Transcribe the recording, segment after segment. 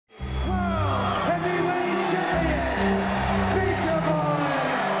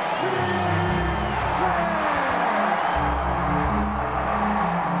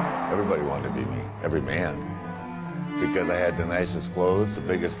because I had the nicest clothes, the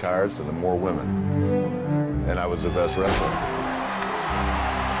biggest cars, and the more women. And I was the best wrestler.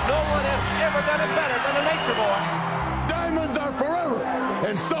 No one has ever done it better than a Nature Boy. Diamonds are forever,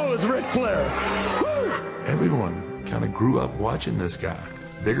 and so is Ric Flair. Woo! Everyone kind of grew up watching this guy,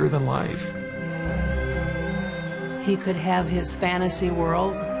 bigger than life. He could have his fantasy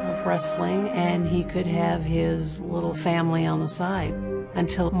world of wrestling, and he could have his little family on the side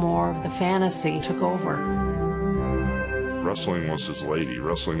until more of the fantasy took over. Wrestling was his lady.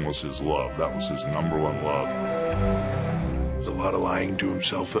 Wrestling was his love. That was his #1 love. There's a lot of lying to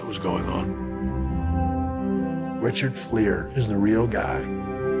himself that was going on. Richard Flair is the real guy.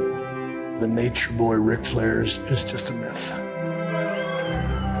 The Nature Boy Ric Flair is just a myth.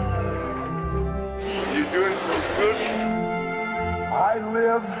 You're doing so good. I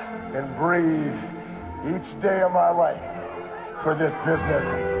live and breathe each day of my life for this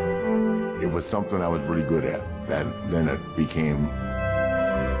business. It was something I was really good at. Then it became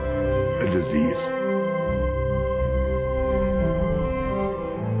a disease.